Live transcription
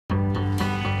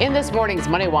In this morning's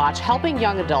Money Watch, helping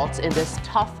young adults in this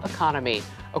tough economy.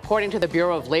 According to the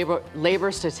Bureau of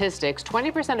Labor Statistics,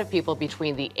 20% of people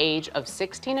between the age of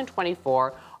 16 and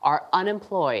 24 are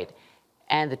unemployed.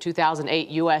 And the 2008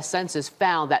 U.S. Census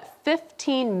found that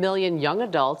 15 million young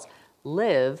adults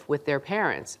live with their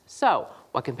parents. So,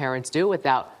 what can parents do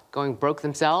without going broke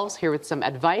themselves? Here with some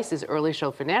advice is Early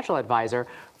Show financial advisor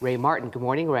Ray Martin. Good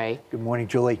morning, Ray. Good morning,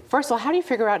 Julie. First of all, how do you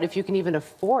figure out if you can even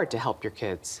afford to help your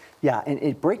kids? Yeah, and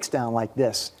it breaks down like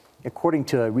this. According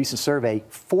to a recent survey,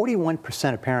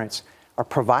 41% of parents are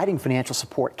providing financial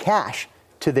support cash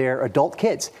to their adult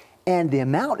kids. And the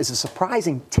amount is a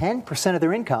surprising 10% of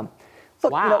their income.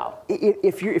 Look, wow.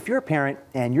 If you're a parent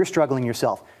and you're struggling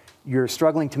yourself, you're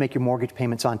struggling to make your mortgage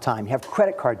payments on time, you have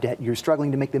credit card debt, you're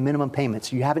struggling to make the minimum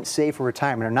payments, you haven't saved for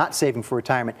retirement or not saving for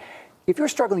retirement. If you're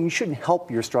struggling, you shouldn't help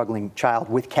your struggling child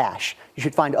with cash. You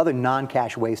should find other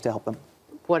non-cash ways to help them.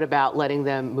 What about letting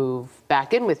them move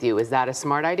back in with you? Is that a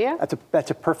smart idea?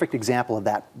 That's a perfect example of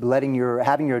that. Having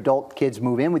your adult kids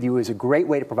move in with you is a great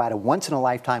way to provide a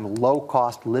once-in-a-lifetime,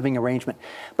 low-cost living arrangement.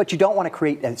 But you don't want to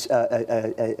create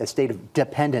a state of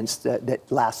dependence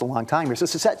that lasts a long time here. So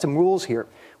set some rules here.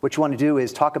 What you want to do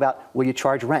is talk about, will you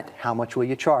charge rent? How much will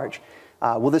you charge?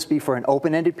 Will this be for an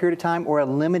open-ended period of time or a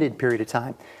limited period of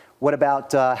time? What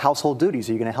about household duties?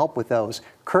 Are you going to help with those?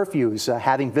 Curfews,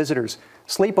 having visitors,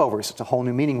 sleepovers. It's a whole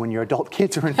new meaning when your adult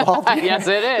kids are involved. Yes,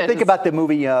 it is. Think about the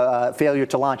movie Failure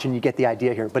to Launch and you get the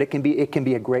idea here. But it can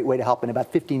be a great way to help. And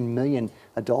about 15 million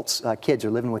adults, kids are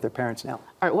living with their parents now.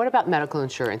 All right, what about medical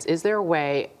insurance? Is there a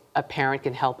way a parent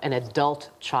can help an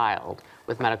adult child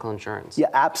with medical insurance? Yeah,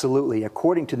 absolutely.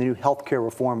 According to the new healthcare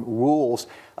reform rules,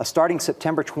 starting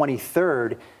September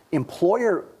 23rd,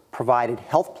 employer-provided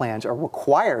health plans are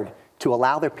required to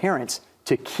allow their parents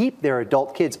to keep their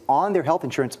adult kids on their health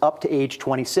insurance up to age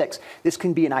 26. This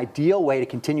can be an ideal way to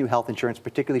continue health insurance,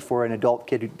 particularly for an adult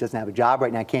kid who doesn't have a job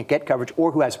right now, can't get coverage,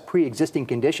 or who has pre-existing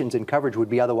conditions and coverage would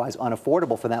be otherwise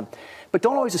unaffordable for them. But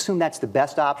don't always assume that's the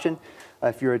best option.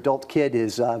 If your adult kid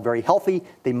is very healthy,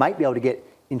 they might be able to get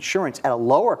insurance at a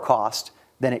lower cost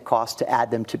than it costs to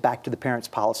add them back to the parents'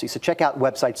 policy. So check out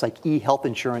websites like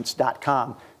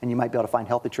ehealthinsurance.com, and you might be able to find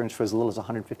health insurance for as little as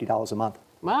 $150 a month.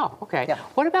 Wow, okay. Yeah.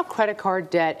 What about credit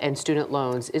card debt and student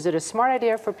loans? Is it a smart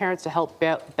idea for parents to help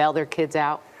bail their kids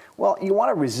out? Well, you want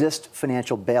to resist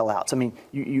financial bailouts. I mean,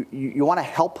 you want to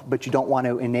help, but you don't want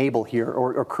to enable here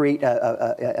or create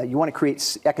you want to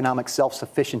create economic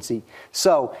self-sufficiency.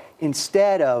 So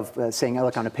instead of saying, oh,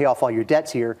 look, I'm going to pay off all your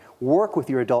debts here, work with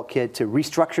your adult kid to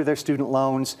restructure their student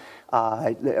loans,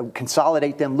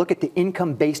 consolidate them, look at the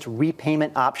income-based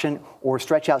repayment option, or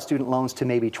stretch out student loans to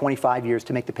maybe 25 years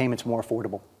to make the payments more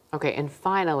affordable. Okay, and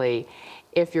finally,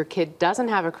 if your kid doesn't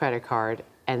have a credit card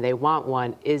and they want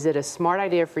one, is it a smart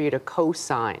idea for you to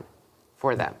co-sign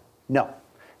for them? No.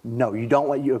 No, you don't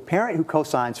want a parent who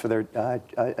co-signs for their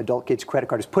adult kid's credit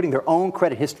card is putting their own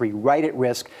credit history right at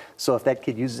risk. So if that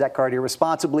kid uses that card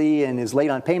irresponsibly and is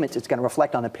late on payments, it's going to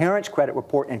reflect on the parent's credit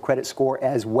report and credit score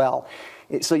as well.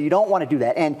 So you don't want to do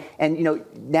that. And you know,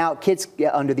 now kids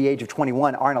under the age of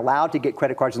 21 aren't allowed to get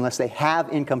credit cards unless they have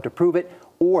income to prove it,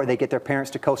 or they get their parents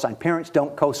to co-sign. Parents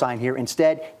don't co-sign here.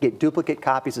 Instead, get duplicate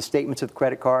copies of statements of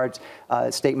credit cards,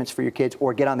 statements for your kids,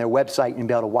 or get on their website and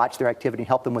be able to watch their activity and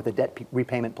help them with a debt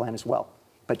repayment plan as well.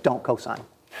 But don't co-sign.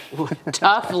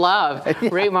 Tough love.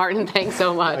 Ray Martin, thanks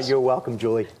so much. You're welcome,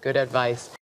 Julie. Good advice.